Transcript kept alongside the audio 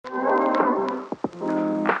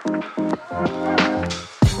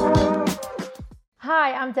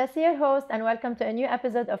I'm Jessie, your host, and welcome to a new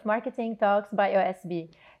episode of Marketing Talks by OSB.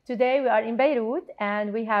 Today we are in Beirut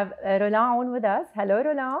and we have Roland with us. Hello,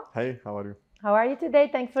 Roland. Hey, how are you? How are you today?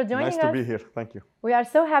 Thanks for joining us. Nice to be here. Thank you. We are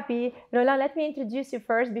so happy. Roland, let me introduce you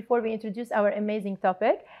first before we introduce our amazing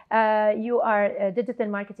topic. You are a digital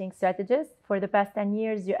marketing strategist. For the past 10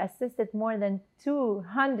 years, you assisted more than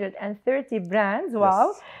 230 brands.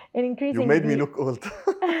 Wow. Yes. In increasing You made me look old.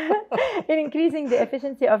 in increasing the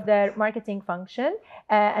efficiency of their marketing function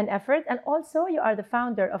and effort. And also, you are the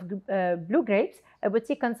founder of Blue Grapes, a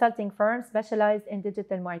boutique consulting firm specialized in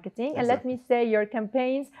digital marketing. Exactly. And let me say, your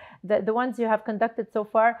campaigns, the ones you have conducted so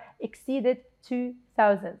far, exceeded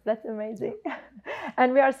 2,000. That's amazing.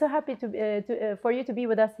 And we are so happy for you to be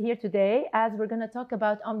with us here today, as we're going to talk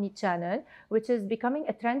about OmniChannel, which is becoming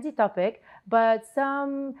a trendy topic. But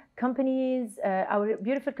some companies, our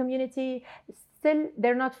beautiful community, still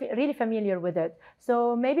they're not really familiar with it.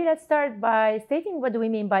 So maybe let's start by stating what do we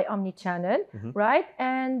mean by OmniChannel, right?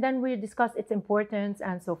 And then we'll discuss its importance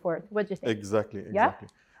and so forth. What do you think? Exactly. Yeah?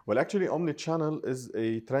 Well, actually, OmniChannel is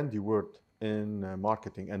a trendy word in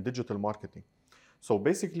marketing and digital marketing. So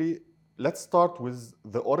basically, let's start with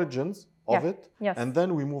the origins of it, and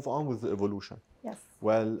then we move on with the evolution. Yes.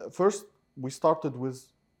 Well, first we started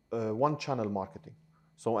with one-channel marketing.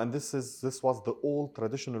 So, and this was the old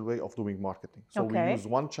traditional way of doing marketing. So we use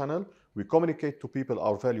one channel, we communicate to people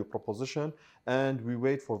our value proposition, and we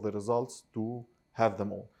wait for the results to have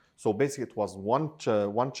them all. So basically it was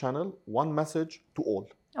one channel, one message to all.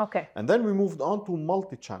 Okay. And then we moved on to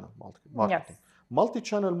multi-channel marketing. Yes.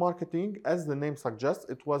 Multi-channel marketing, as the name suggests,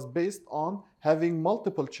 it was based on having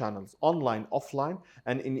multiple channels, online, offline,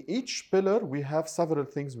 and in each pillar we have several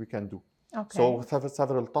things we can do. Okay. So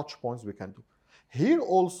several touch points we can do. Here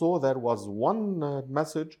also there was one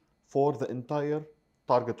message for the entire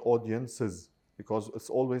target audiences, because it's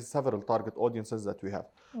always several target audiences that we have.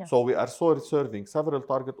 Yes. So we are serving several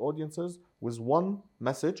target audiences with one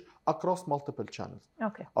message across multiple channels.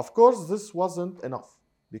 Okay. Of course, this wasn't enough,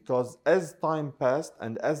 because as time passed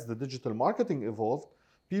and as the digital marketing evolved,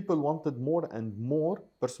 people wanted more and more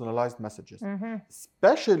personalized messages,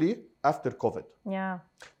 especially after COVID. Yeah.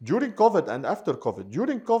 During COVID and after COVID.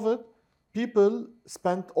 During COVID, people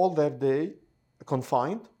spent all their day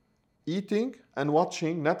confined, eating and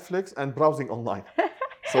watching Netflix and browsing online.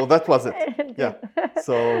 So that was it. Yeah.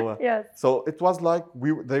 So yes. So it was like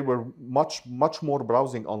they were much more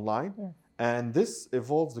browsing online, and this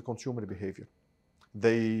evolves the consumer behavior.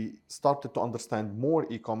 They started to understand more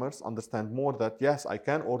e-commerce, understand more that yes, I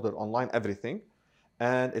can order online everything,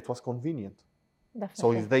 and it was convenient.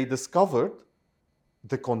 Definitely. So they discovered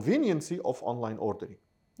the conveniency of online ordering.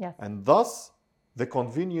 Yes. And thus the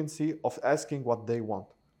conveniency of asking what they want.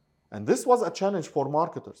 And this was a challenge for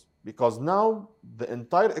marketers, because now the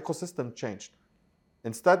entire ecosystem changed.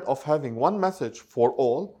 Instead of having one message for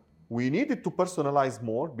all, we needed to personalize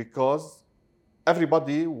more, because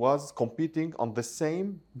everybody was competing on the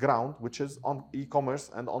same ground, which is on e-commerce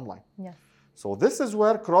and online. Yes. So this is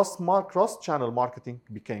where cross-channel marketing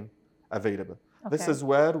became available. Okay. This is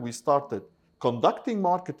where we started conducting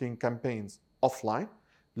marketing campaigns offline,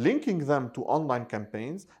 linking them to online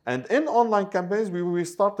campaigns, and in online campaigns we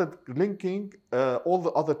started linking all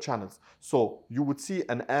the other channels. So you would see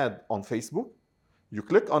an ad on Facebook, you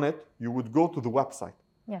click on it, you would go to the website.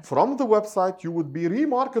 Yes. From the website you would be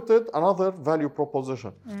remarketed another value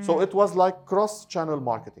proposition. So it was like cross-channel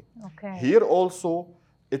marketing. Okay. Here also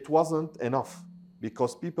it wasn't enough,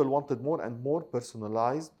 because people wanted more and more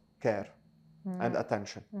personalized care and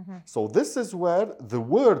attention. So this is where the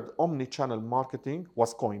word omni-channel marketing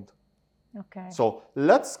was coined. Okay. So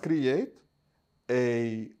let's create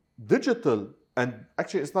a digital, and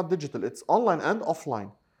actually it's not digital, it's online and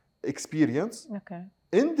offline experience,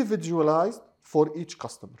 individualized for each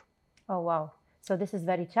customer. Oh, wow. So this is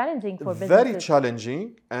very challenging for businesses. Very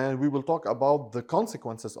challenging, and we will talk about the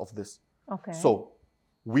consequences of this. Okay. So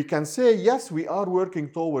we can say, yes, we are working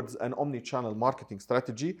towards an omni-channel marketing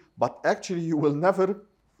strategy, but actually you will never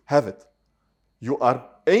have it. You are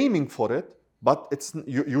aiming for it, but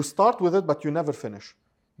you start with it, but you never finish,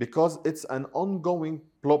 because it's an ongoing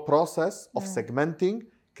process of segmenting,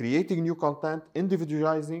 creating new content,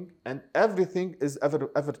 individualizing, and everything is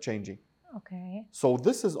ever changing. Okay. So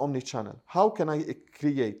this is omni-channel. How can I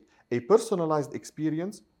create a personalized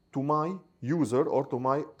experience to my user or to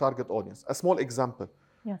my target audience? A small example.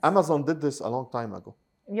 Yes. Amazon did this a long time ago.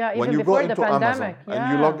 Yeah, when even you before go into the pandemic, Amazon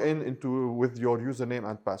and you log in with your username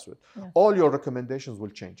and password, yes, all your recommendations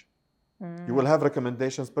will change. You will have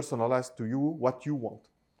recommendations personalized to you, what you want.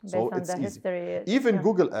 Based so on it's the easy. History, Even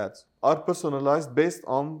Google ads are personalized based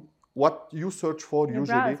on what you search for You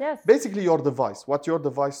usually. browse, yes. Basically your device, what your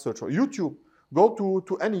device search for. YouTube, go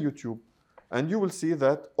to any YouTube and you will see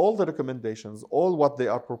that all the recommendations, all what they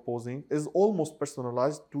are proposing is almost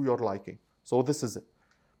personalized to your liking. So this is it.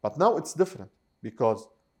 But now it's different because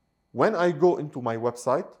when I go into my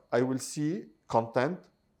website, I will see content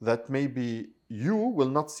that maybe you will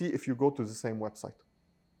not see if you go to the same website.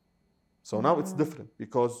 So now it's different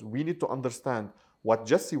because we need to understand what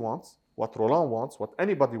Jesse wants, what Roland wants, what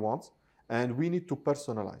anybody wants, and we need to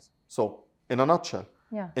personalize. So in a nutshell,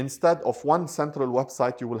 instead of one central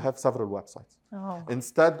website, you will have several websites. Oh.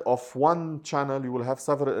 Instead of one channel, you will have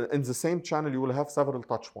several, in the same channel, you will have several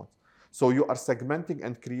touch points. So you are segmenting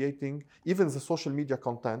and creating, even the social media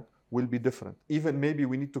content will be different. Even maybe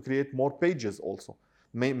we need to create more pages also,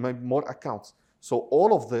 more accounts. So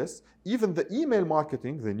all of this, even the email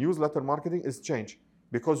marketing, the newsletter marketing is changed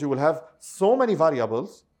because you will have so many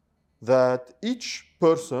variables that each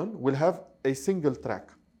person will have a single track.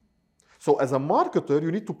 So as a marketer,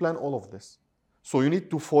 you need to plan all of this. So you need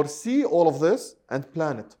to foresee all of this and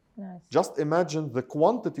plan it. Nice. Just imagine the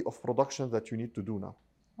quantity of production that you need to do now.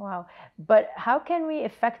 Wow. But how can we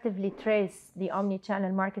effectively trace the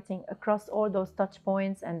omni-channel marketing across all those touch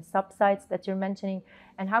points and sub-sites that you're mentioning?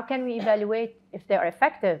 And how can we evaluate if they are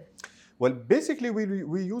effective? Well, basically,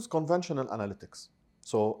 we use conventional analytics.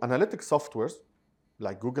 So analytics softwares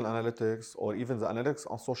like Google Analytics or even the analytics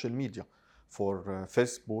on social media for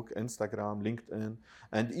Facebook, Instagram, LinkedIn,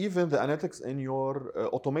 and even the analytics in your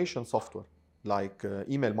automation software like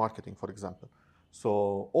email marketing, for example.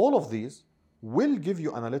 So all of these will give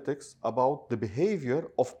you analytics about the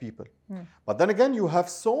behavior of people. But then again, you have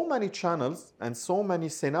so many channels and so many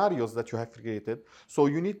scenarios that you have created, so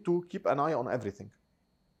you need to keep an eye on everything.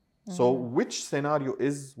 So which scenario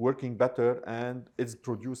is working better and is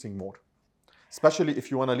producing more, especially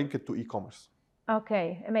if you want to link it to e-commerce.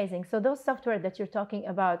 Okay, amazing. So those software that you're talking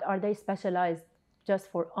about, are they specialized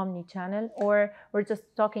just for omni-channel, or we're just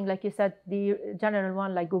talking, like you said, the general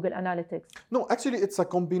one like Google Analytics? No, actually, it's a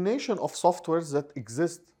combination of softwares that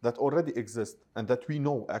exist, that already exist, and that we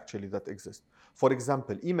know actually that exist. For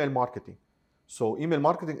example, email marketing. So email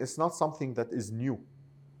marketing is not something that is new.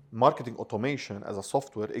 Marketing automation as a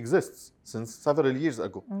software exists since several years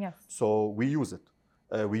ago. Yes. So we use it.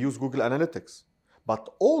 We use Google Analytics, but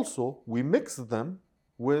also we mix them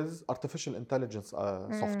with artificial intelligence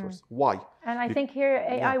softwares. Why? And I think here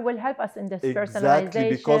AI will help us in this personalization. Exactly,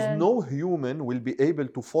 because no human will be able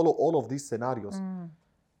to follow all of these scenarios.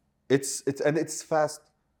 It's fast.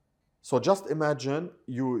 So just imagine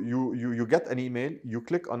you get an email, you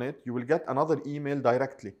click on it, you will get another email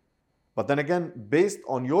directly. But then again, based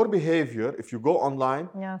on your behavior, if you go online,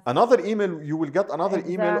 another email, you will get another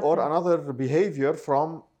email or another behavior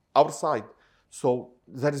from our side. So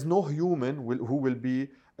there is no human who will be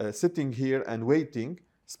sitting here and waiting,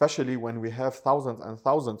 especially when we have thousands and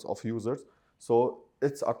thousands of users. So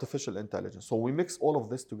it's artificial intelligence. So we mix all of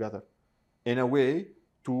this together in a way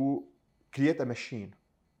to create a machine.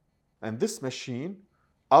 And this machine,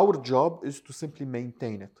 our job is to simply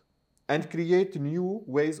maintain it and create new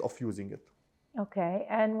ways of using it. Okay,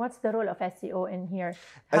 and what's the role of SEO in here?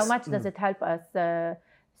 How much does it help us,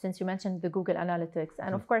 since you mentioned the Google Analytics?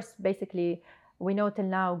 And of course, basically, we know till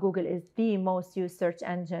now Google is the most used search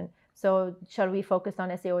engine. So shall we focus on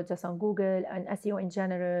SEO just on Google and SEO in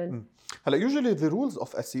general? Usually the rules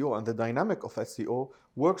of SEO and the dynamic of SEO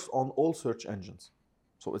works on all search engines.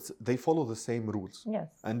 So they follow the same rules. Yes.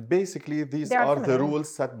 And basically these are the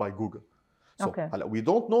rules set by Google. So we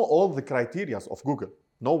don't know all the criteria of Google.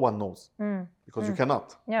 No one knows because you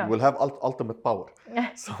cannot. You will have ultimate power.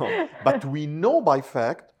 So, but we know by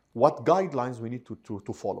fact what guidelines we need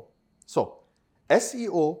to follow. So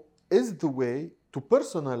SEO is the way to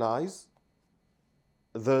personalize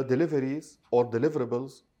the deliveries or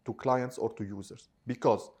deliverables to clients or to users,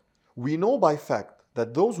 because we know by fact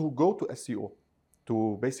that those who go to SEO,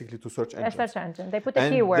 to basically to search engines, they put a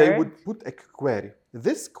keyword. They would put a query.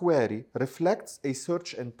 This query reflects a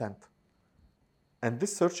search intent, and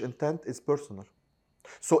this search intent is personal.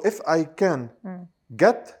 So if I can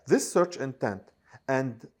get this search intent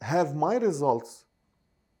and have my results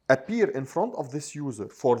appear in front of this user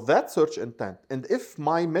for that search intent, and if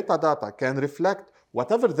my metadata can reflect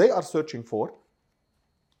whatever they are searching for,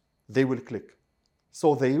 they will click.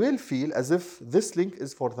 So they will feel as if this link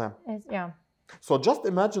is for them. So just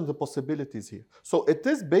imagine the possibilities here. So it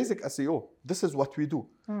is basic SEO. This is what we do.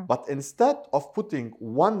 But instead of putting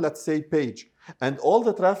one, let's say, page, and all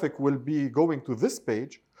the traffic will be going to this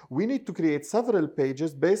page, we need to create several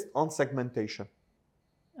pages based on segmentation.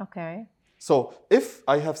 Okay. So if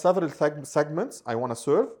I have several segments I want to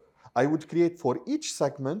serve, I would create for each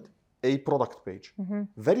segment a product page,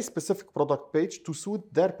 very specific product page to suit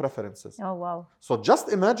their preferences. Oh, wow. So just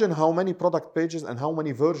imagine how many product pages and how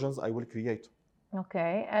many versions I will create.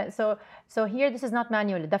 Okay. So here, this is not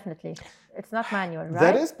manual, definitely. It's not manual, right?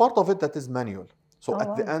 There is part of it that is manual. So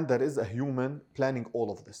at the wow. end, there is a human planning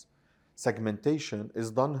all of this. Segmentation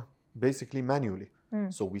is done basically manually.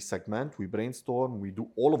 So we segment, we brainstorm, we do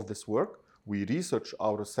all of this work. We research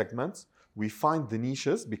our segments. We find the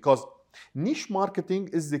niches, because niche marketing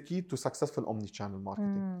is the key to successful omnichannel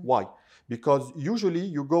marketing. Why? Because usually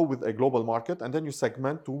you go with a global market and then you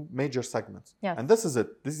segment to major segments. Yes. And this is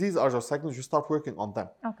it. These are your segments. You start working on them.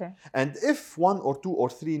 Okay. And if 1 or 2 or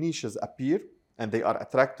 3 niches appear and they are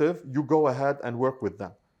attractive, you go ahead and work with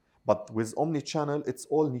them. But with omnichannel, it's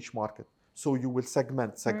all niche market. So you will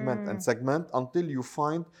segment and segment until you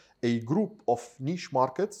find a group of niche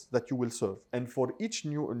markets that you will serve. And for each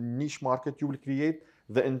new niche market, you will create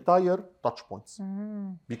the entire touch points,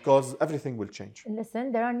 because everything will change.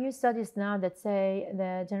 Listen, there are new studies now that say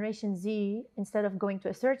the Generation Z, instead of going to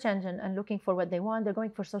a search engine and looking for what they want, they're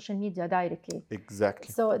going for social media directly. Exactly.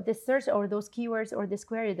 So the search or those keywords or this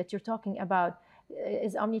query that you're talking about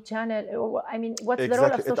is omnichannel. I mean, what's the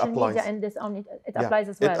role of social media in this It applies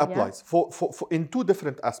as well. It applies for in 2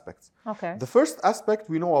 different aspects. Okay. The first aspect,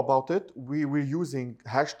 we know about it. We're using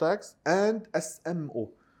hashtags and SMO.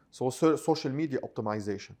 So social media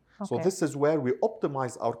optimization. Okay. So this is where we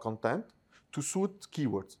optimize our content to suit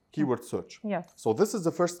keywords, keyword search. Yes. So this is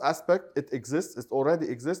the first aspect. It exists, it already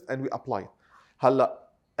exists, and we apply it.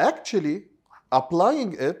 Actually,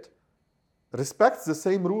 applying it respects the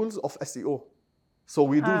same rules of SEO. So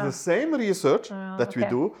we do the same research that we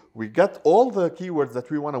do. We get all the keywords that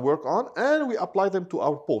we want to work on, and we apply them to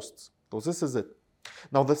our posts. So this is it.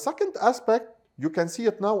 Now, the second aspect, you can see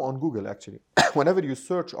it now on Google, actually. Whenever you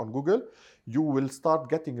search on Google, you will start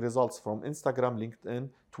getting results from Instagram, LinkedIn,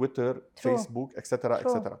 Twitter, True. Facebook, etc.,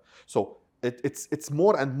 etc. So it's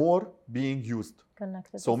more and more being used.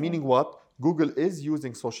 Connected. So meaning what? Google is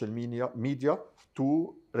using social media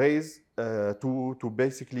to raise, to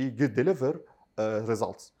basically deliver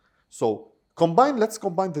results. So let's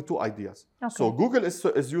combine the 2 ideas. Okay. So Google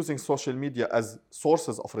is using social media as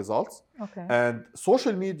sources of results. Okay. And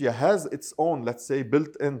social media has its own, let's say,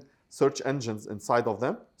 built-in search engines inside of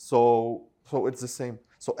them. So it's the same.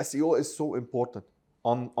 So SEO is so important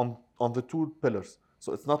on the 2 pillars.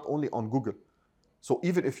 So it's not only on Google. So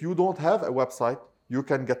even if you don't have a website, you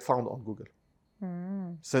can get found on Google.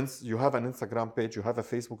 Since you have an Instagram page, you have a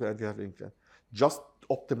Facebook, and you have LinkedIn. Just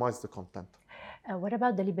optimize the content. What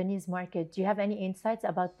about the Lebanese market? Do you have any insights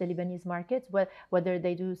about the Lebanese market? Whether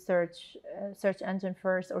they do search engine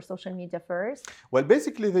first or social media first? Well,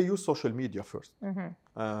 basically they use social media first,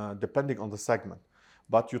 depending on the segment.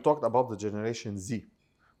 But you talked about the Generation Z,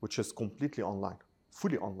 which is completely online,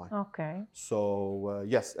 fully online. Okay. So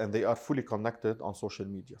yes, and they are fully connected on social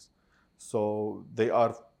medias. So they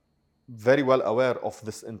are very well aware of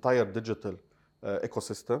this entire digital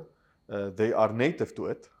ecosystem. They are native to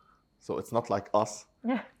it. So it's not like us.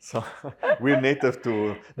 Yeah. So we're native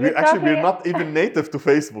to, we're not even native to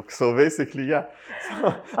Facebook. So basically, yeah.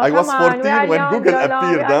 So I was 14 when Google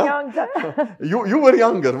appeared. You were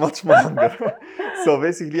younger, much more younger. So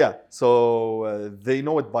basically, yeah. So they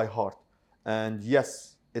know it by heart. And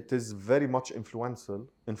yes, it is very much influential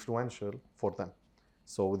for them.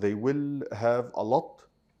 So they will have a lot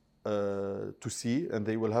to see, and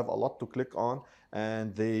they will have a lot to click on,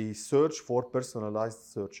 and they search for personalized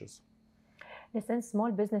searches. Listen,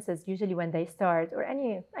 small businesses usually when they start, or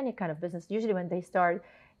any kind of business, usually when they start,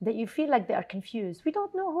 that you feel like they are confused. We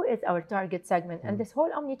don't know who is our target segment, and this whole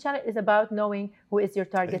omnichannel is about knowing who is your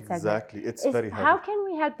target segment. Exactly, it's very heavy. How can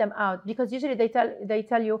we help them out? Because usually they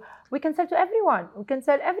tell you we can sell to everyone, we can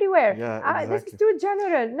sell everywhere. Yeah, exactly. This is too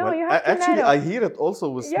general. No, well, you have to actually narrow. I hear it also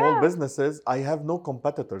with small businesses. I have no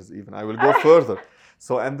competitors even. I will go further.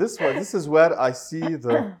 So, and this is where I see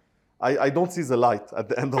I don't see the light at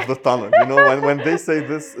the end of the tunnel. You know, when they say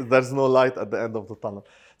this, there's no light at the end of the tunnel.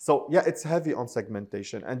 So yeah, it's heavy on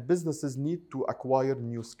segmentation, and businesses need to acquire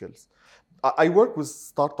new skills. I work with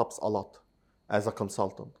startups a lot as a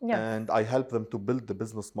consultant, and I help them to build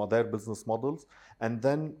their business models, and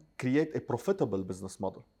then create a profitable business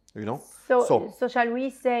model. You know. So shall we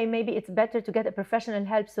say maybe it's better to get a professional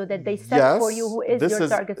help so that they search for you who is your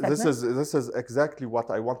target segment? This is exactly what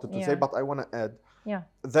I wanted to say, but I want to add. Yeah.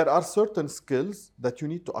 There are certain skills that you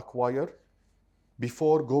need to acquire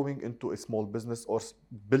before going into a small business or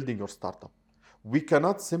building your startup. We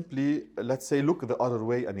cannot simply, let's say, look the other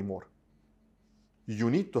way anymore.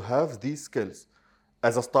 You need to have these skills.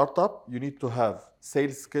 As a startup, you need to have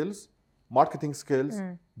sales skills, marketing skills,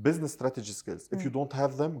 business strategy skills. If you don't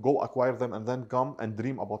have them, go acquire them and then come and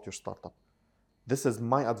dream about your startup. This is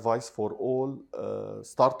my advice for all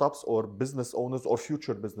startups or business owners or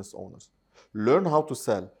future business owners. Learn how to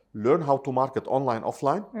sell, learn how to market online,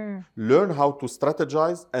 offline, learn how to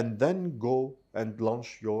strategize, and then go and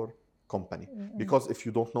launch your company. Because if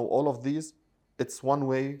you don't know all of these, it's a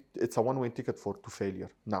one-way ticket to failure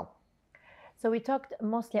now. So we talked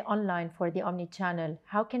mostly online for the OmniChannel.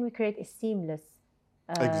 How can we create a seamless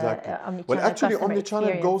exactly. OmniChannel Well, actually, customer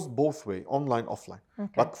OmniChannel goes both way, online, offline.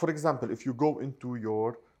 Okay. But for example, if you go into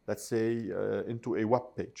your, let's say, into a web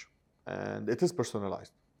page, and it is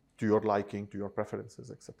personalized to your liking, to your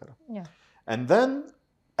preferences, etc. Yeah. And then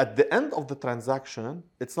at the end of the transaction,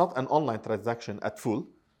 it's not an online transaction at full.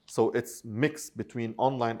 So it's mixed between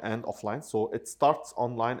online and offline. So it starts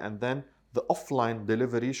online and then the offline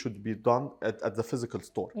delivery should be done at the physical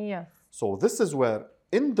store. Yes. So this is where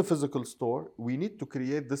in the physical store, we need to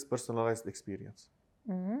create this personalized experience.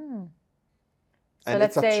 So and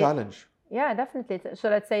it's a challenge. Yeah, definitely. So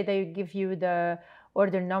let's say they give you the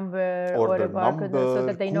order number or a barcode so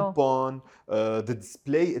that they coupon, know. The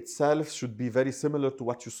display itself should be very similar to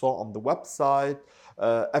what you saw on the website.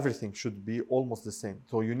 Everything should be almost the same.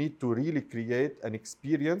 So you need to really create an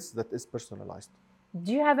experience that is personalized.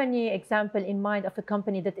 Do you have any example in mind of a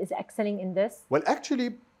company that is excelling in this? Well,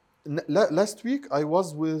 actually, last week I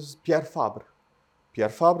was with Pierre Fabre. Pierre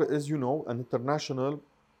Fabre is, you know, an international,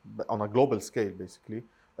 on a global scale basically,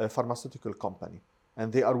 a pharmaceutical company.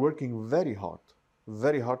 And they are working very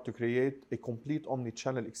hard to create a complete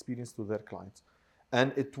omni-channel experience to their clients.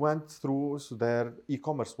 And it went through their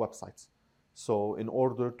e-commerce websites. So in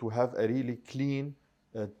order to have a really clean,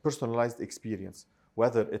 personalized experience,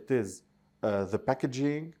 whether it is the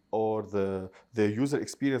packaging or the user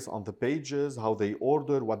experience on the pages, how they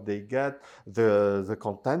order, what they get, the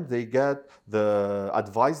content they get, the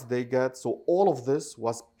advice they get. So all of this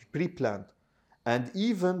was pre-planned. And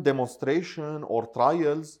even demonstration or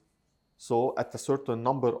trials, so at a certain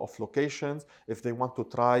number of locations, if they want to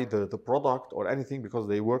try the product or anything, because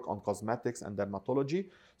they work on cosmetics and dermatology.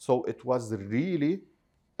 So it was really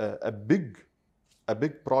a big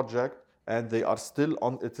project, and they are still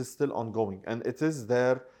on. It is still ongoing, and it is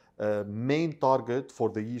their main target for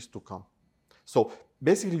the years to come. So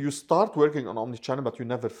basically, you start working on OmniChannel, but you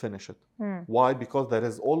never finish it. Why? Because there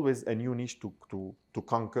is always a new niche to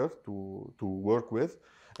conquer, to work with,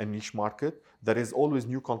 a niche market. There is always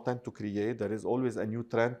new content to create. There is always a new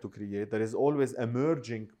trend to create. There is always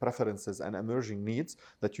emerging preferences and emerging needs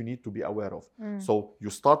that you need to be aware of. So you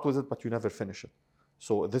start with it, but you never finish it.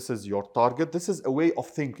 So this is your target. This is a way of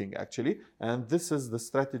thinking, actually. And this is the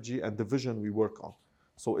strategy and the vision we work on.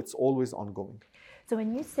 So it's always ongoing. So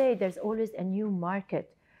when you say there's always a new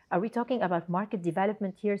market, are we talking about market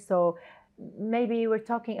development here? So maybe we're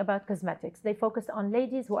talking about cosmetics. They focus on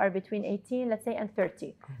ladies who are between 18, let's say, and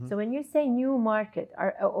 30. So when you say new market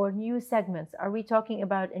or new segments, are we talking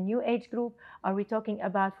about a new age group? Are we talking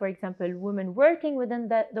about, for example, women working within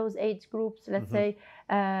those age groups, let's say?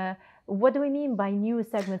 What do we mean by new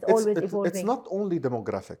segments always evolving? It's not only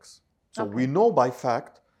demographics. So we know by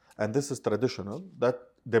fact, and this is traditional, that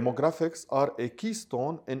demographics are a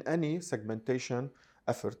keystone in any segmentation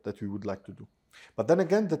effort that we would like to do. But then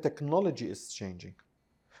again, the technology is changing.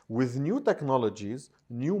 With new technologies,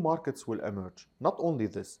 new markets will emerge. Not only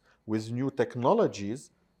this, with new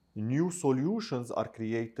technologies, new solutions are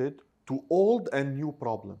created to old and new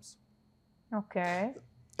problems. Okay.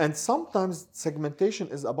 And sometimes segmentation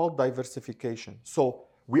is about diversification. So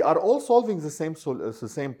we are all solving the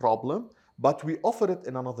same problem, but we offer it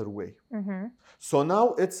in another way. So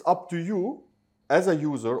now it's up to you as a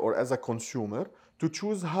user or as a consumer to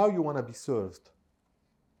choose how you want to be served.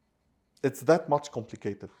 It's that much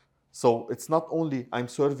complicated. So it's not only I'm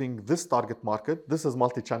serving this target market, this is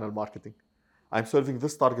multi-channel marketing. I'm serving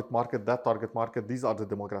this target market, that target market, these are the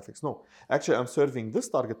demographics. No, actually I'm serving this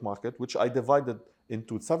target market, which I divided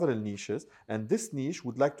into several niches, and this niche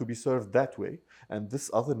would like to be served that way, and this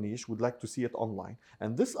other niche would like to see it online,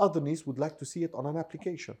 and this other niche would like to see it on an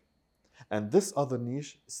application. And this other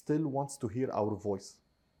niche still wants to hear our voice.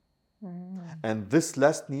 And this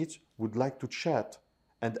last niche would like to chat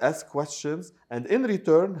and ask questions, and in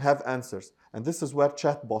return have answers. And this is where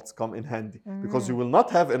chatbots come in handy, because you will not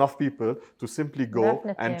have enough people to simply go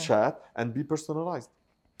and chat and be personalized.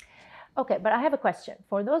 Okay, but I have a question.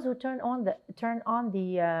 For those who turn on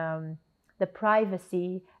the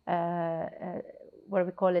privacy, what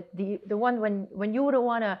we call it, the one when you don't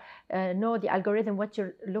want to know the algorithm, what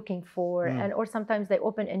you're looking for, or sometimes they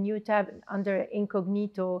open a new tab under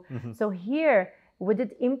incognito. So here, would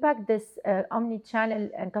it impact this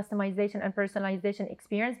omni-channel and customization and personalization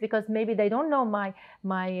experience? Because maybe they don't know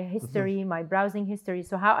my history, my browsing history.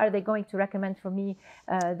 So how are they going to recommend for me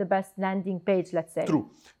the best landing page, let's say?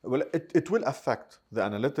 True. Well, it will affect the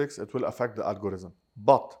analytics, it will affect the algorithm.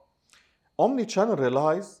 But omnichannel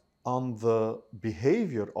relies on the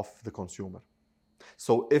behavior of the consumer.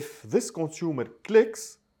 So if this consumer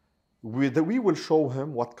clicks, we will show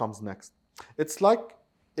him what comes next. It's like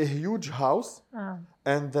a huge house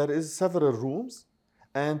and there is several rooms,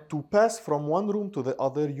 and to pass from one room to the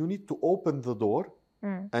other, you need to open the door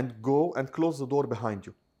and go and close the door behind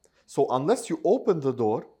you. So unless you open the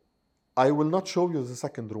door, I will not show you the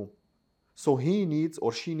second room. So he needs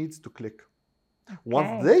or she needs to click. Okay.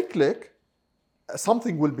 Once they click,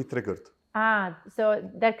 something will be triggered. So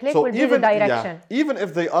their click will be the direction. Yeah, even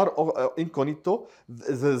if they are incognito,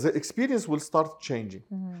 the experience will start changing.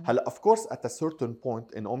 Of course, at a certain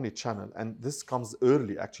point in omnichannel, and this comes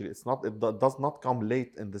early actually, it does not come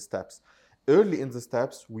late in the steps. Early in the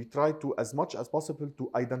steps, we try to, as much as possible, to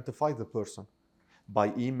identify the person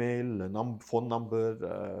by email, phone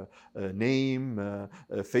number, name,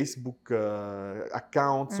 Facebook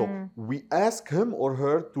account. So we ask him or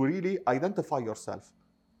her to really identify yourself.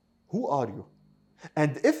 Who are you?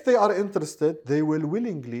 And if they are interested, they will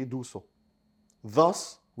willingly do so.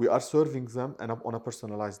 Thus, we are serving them on a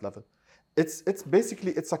personalized level. It's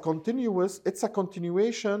a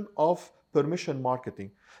continuation of permission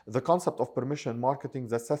marketing. The concept of permission marketing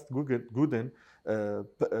that Seth Godin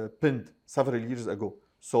pinned several years ago.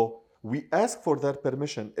 So we ask for their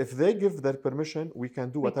permission. If they give their permission, we can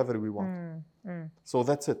do whatever we want. So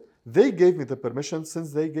that's it. They gave me the permission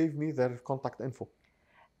since they gave me their contact info.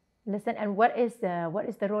 Listen, and what is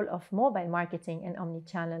the role of mobile marketing in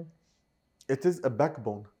omnichannel? It is a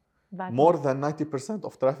backbone. More than 90%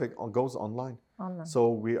 of traffic goes online. So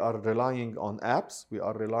we are relying on apps, we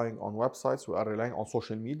are relying on websites, we are relying on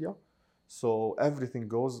social media. So everything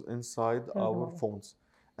goes inside our phones.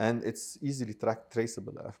 And it's easily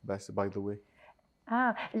traceable, by the way.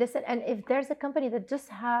 Listen, and if there's a company that just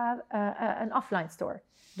have an offline store,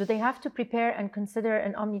 do they have to prepare and consider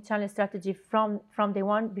an omni-channel strategy from day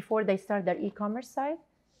one before they start their e-commerce site?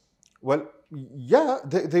 Well, yeah,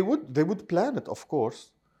 they would plan it, of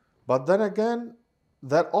course. But then again,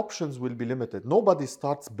 their options will be limited. Nobody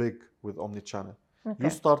starts big with omni-channel. Okay. You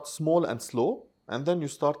start small and slow, and then you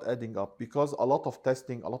start adding up, because a lot of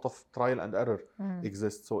testing, a lot of trial and error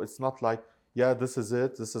exists. So it's not like, yeah, this is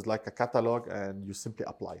it, this is like a catalog, and you simply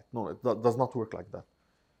apply it. No, it does not work like that.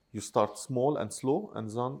 You start small and slow, and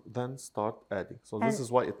then start adding. So this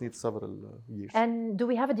is why it needs several years. And do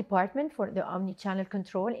we have a department for the omni-channel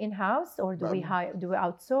control in-house, or do we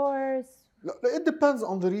outsource? It depends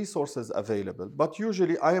on the resources available. But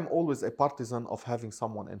usually, I am always a partisan of having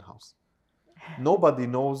someone in-house. Nobody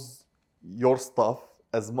knows your stuff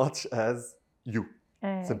as much as you.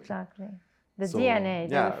 Exactly. The DNA.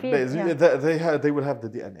 They will have the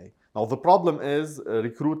DNA. Now, the problem is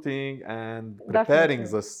recruiting and preparing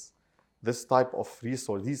these type of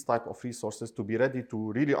resources to be ready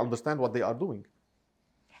to really understand what they are doing.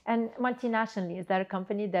 And multinationally, is there a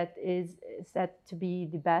company that is said to be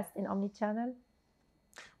the best in omnichannel?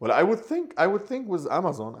 Well, I would think with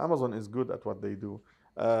Amazon. Amazon is good at what they do.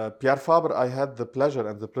 Pierre Fabre, I had the pleasure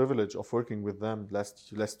and the privilege of working with them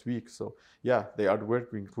last week. So yeah, they are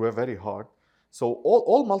working very hard. So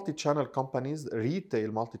all multi-channel companies,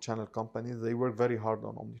 retail multi-channel companies, they work very hard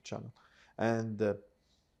on omni-channel. And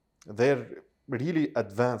they're really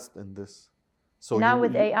advanced in this. So now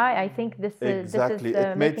with AI, I think this is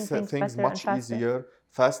it makes things much easier,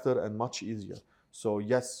 faster and much easier. So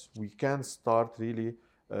yes, we can start really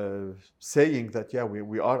saying that, yeah,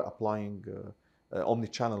 we are applying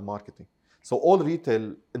omni-channel marketing. So all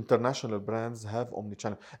retail international brands have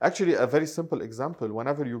omnichannel. Actually, a very simple example,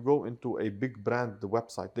 whenever you go into a big brand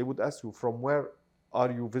website, they would ask you, from where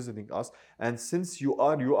are you visiting us? And since you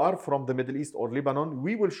are from the Middle East or Lebanon,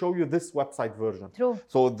 we will show you this website version. True.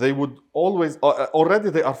 So they would always, already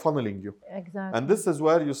they are funneling you. Exactly. And this is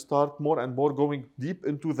where you start more and more going deep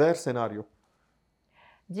into their scenario.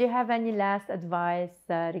 Do you have any last advice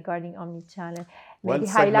regarding omnichannel? Maybe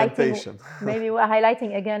segmentation. Maybe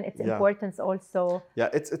highlighting again its importance also. Yeah,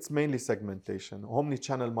 it's mainly segmentation.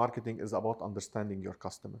 Omnichannel marketing is about understanding your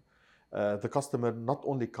customer. The customer not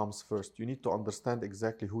only comes first, you need to understand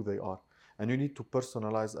exactly who they are, and you need to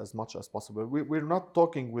personalize as much as possible.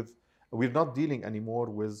 We're not dealing anymore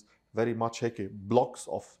with very much blocks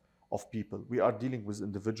of people. We are dealing with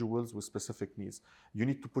individuals with specific needs. You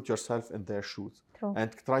need to put yourself in their shoes. True.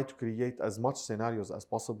 And try to create as much scenarios as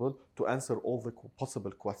possible to answer all the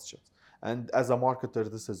possible questions. And as a marketer,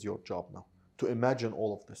 this is your job now, to imagine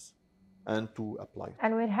all of this and to apply it.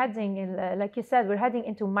 And we're heading, like you said, we're heading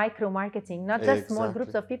into micro marketing, not just small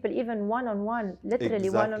groups of people, even one-on-one,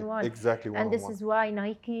 literally one-on-one. Exactly one-on-one. And this is why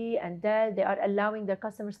Nike and Dell, they are allowing their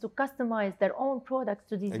customers to customize their own products,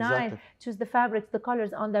 to design, choose the fabrics, the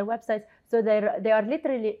colors on their websites. So they are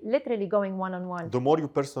literally going one-on-one. The more you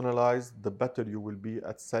personalize, the better you will be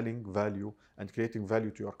at selling value and creating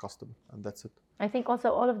value to your customer, and that's it. I think also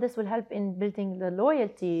all of this will help in building the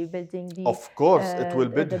loyalty, building the Of course, it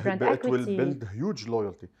will build it will build huge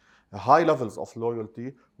loyalty, high levels of loyalty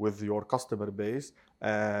with your customer base,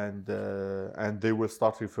 and they will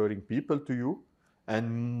start referring people to you, and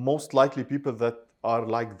most likely people that are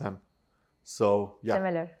like them. So yeah,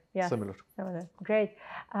 similar. Yes. Similar. Great.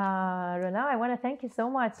 Rona, I want to thank you so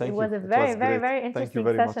much. Thank it was you. a very interesting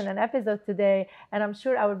very session much. and episode today. And I'm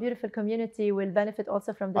sure our beautiful community will benefit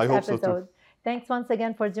also from this I hope episode. so too. Thanks once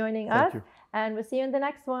again for joining us. Thank you. And we'll see you in the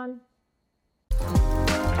next one.